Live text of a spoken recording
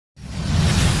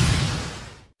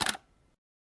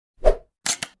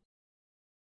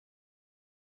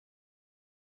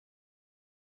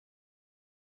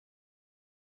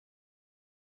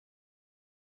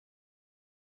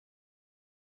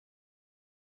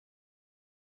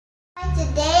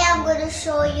Today I'm going to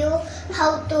show you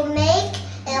how to make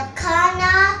El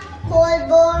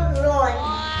Polvoron.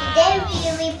 Today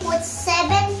we put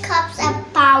 7 cups of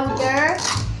powder,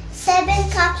 7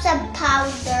 cups of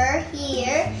powder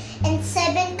here, and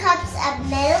 7 cups of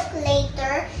milk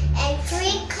later, and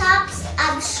 3 cups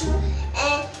of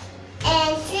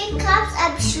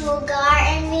sugar,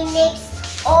 and we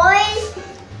mix oil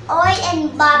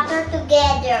and butter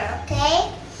together, okay?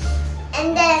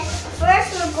 And then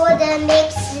first we're going to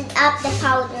mix up the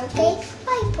powder, okay?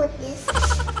 I put this.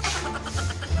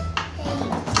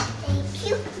 Thank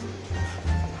you.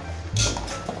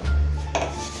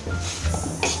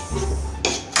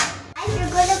 And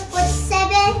we're going to put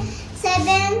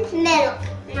 7 milk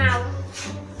now.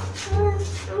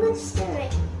 I'm going to stir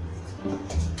it.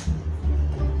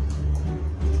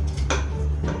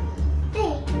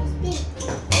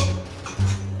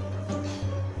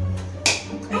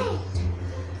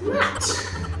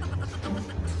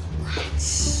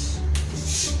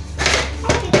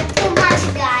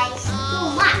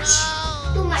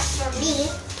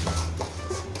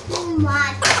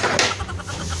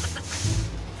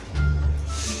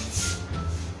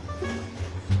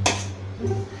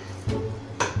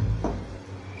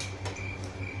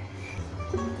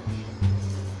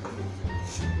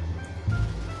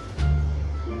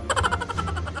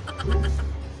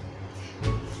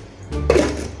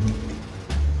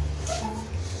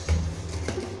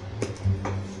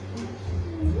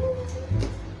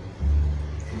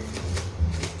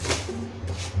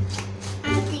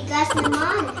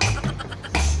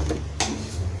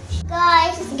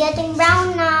 Guys, it's getting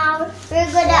brown now.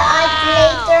 We're gonna add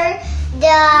later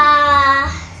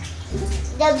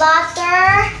the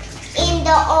butter in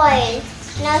the oil.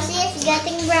 Now see, it's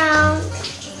getting brown.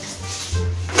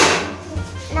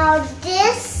 Now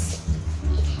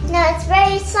it's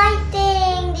very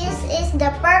exciting. This is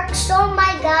the pork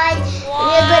somai, guys.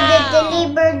 We're gonna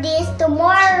deliver this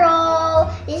tomorrow.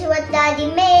 This is what Daddy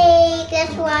made.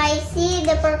 That's why I see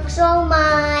the pork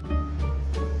somai.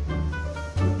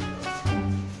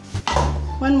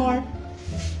 One more.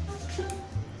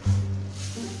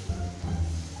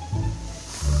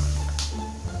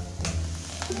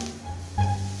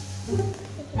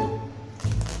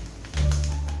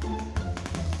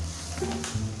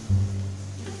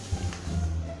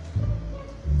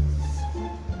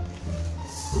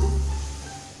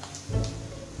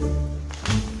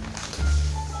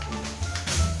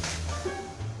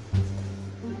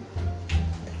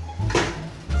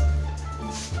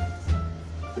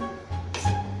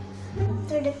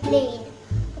 The plain,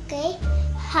 okay?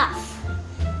 Half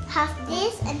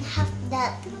this and half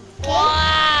that, okay?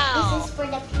 Wow. This is for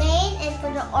the plain and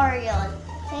for the Oreo.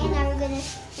 Okay, now we're gonna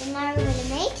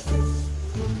mix.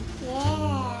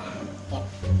 Yeah. Yep.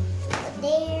 Put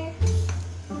there.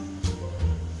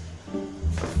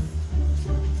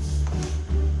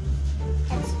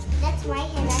 That's my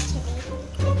hand actually.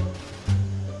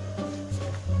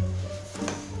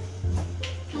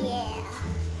 Yeah.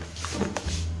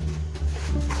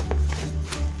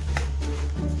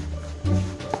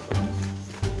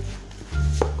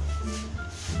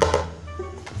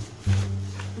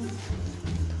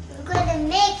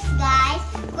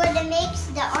 Mix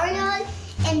the Oreo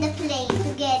and the plain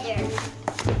together.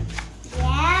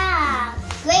 Yeah,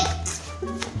 great.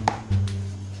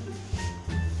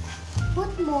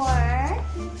 Put more.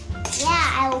 Yeah,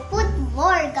 I will put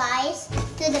more, guys,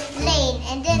 to the plain,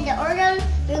 and then the Oreo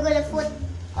we're gonna put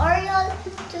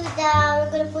too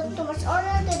much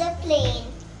Oreo to the plain.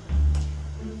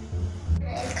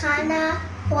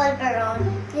 Polvoron.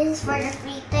 This is for the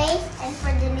free taste and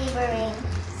for delivering.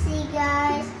 See,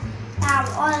 guys.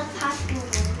 All happy.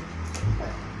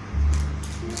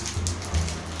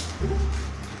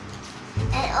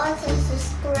 And also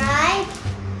subscribe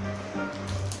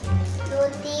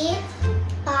Ruthy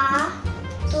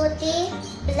Patothy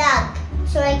vlog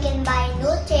so I can buy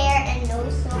new chair and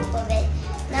new soap of it.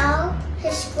 Now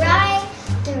subscribe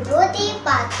to Ruthy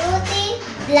Patothy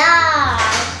vlog.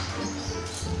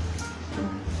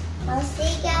 I'll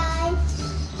see you guys.